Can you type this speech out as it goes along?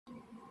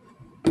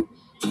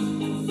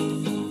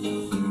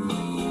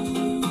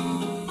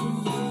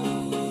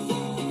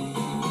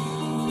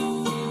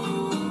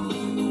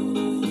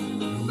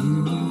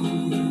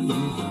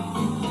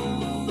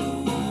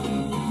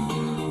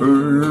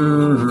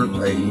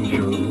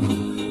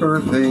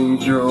Earth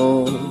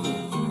angel,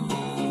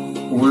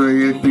 will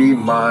you be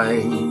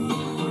mine,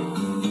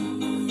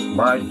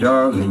 my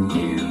darling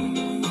dear?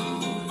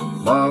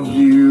 Love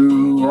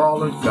you all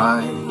the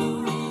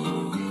time.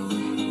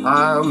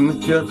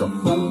 I'm just a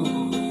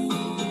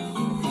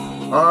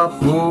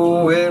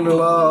fool in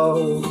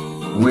love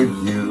with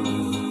you.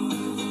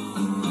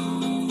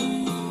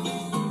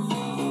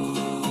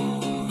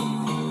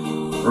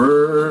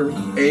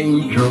 Earth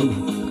angel,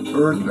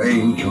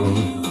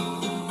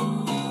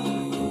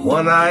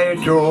 one I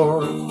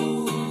adore,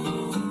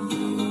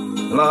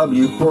 love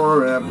you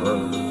forever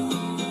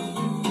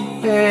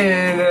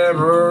and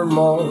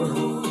evermore.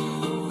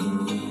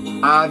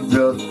 I'm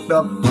just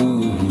a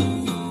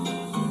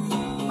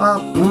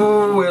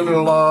fool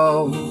in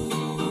love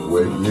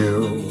with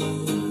you.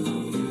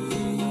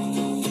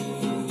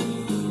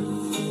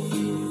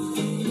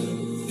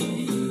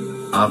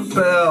 I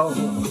fell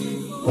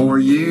for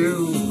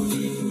you,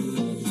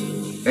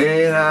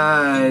 and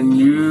I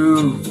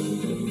knew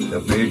the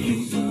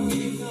vision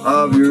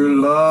of your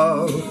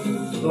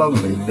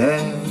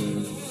loveliness.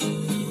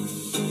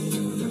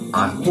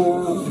 I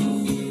hope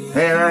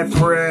and I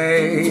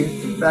pray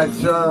that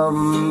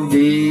someday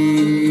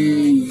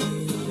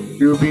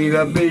you'll be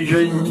the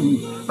vision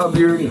of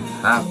your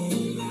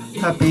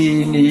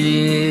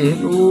happiness.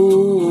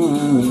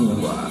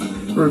 Ooh,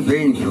 earth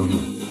angel,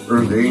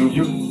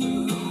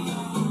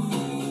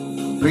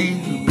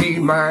 please be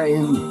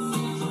mine,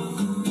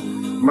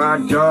 my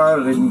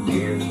darling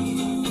dear.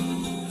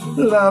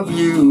 Love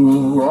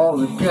you all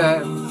the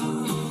time.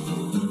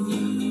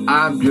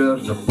 I'm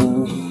just a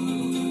fool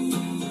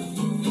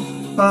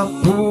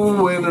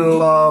in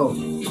love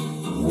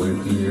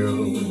with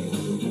you.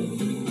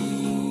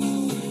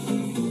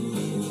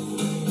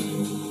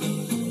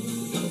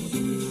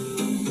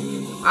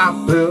 I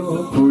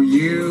fell for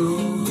you,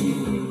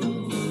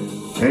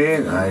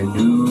 and I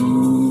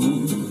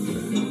knew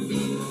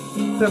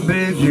the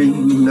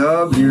vision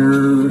of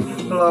your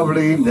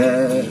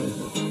loveliness.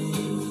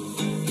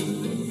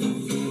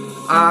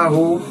 I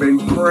hope and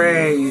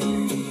pray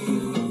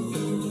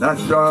that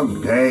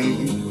someday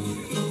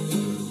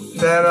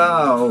that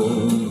I'll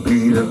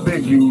be the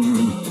vision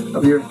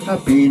of your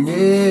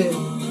happiness.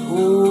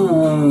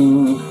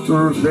 Ooh,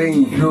 earth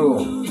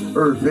angel,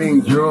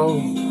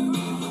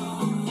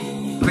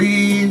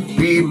 please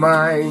be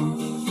mine,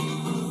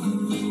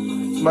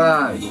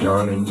 my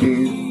darling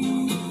dear.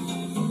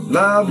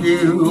 Love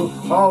you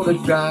all the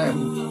time.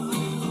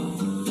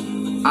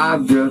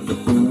 I'm just a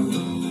fool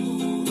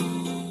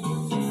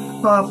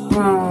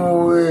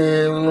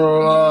in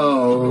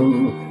love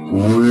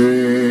with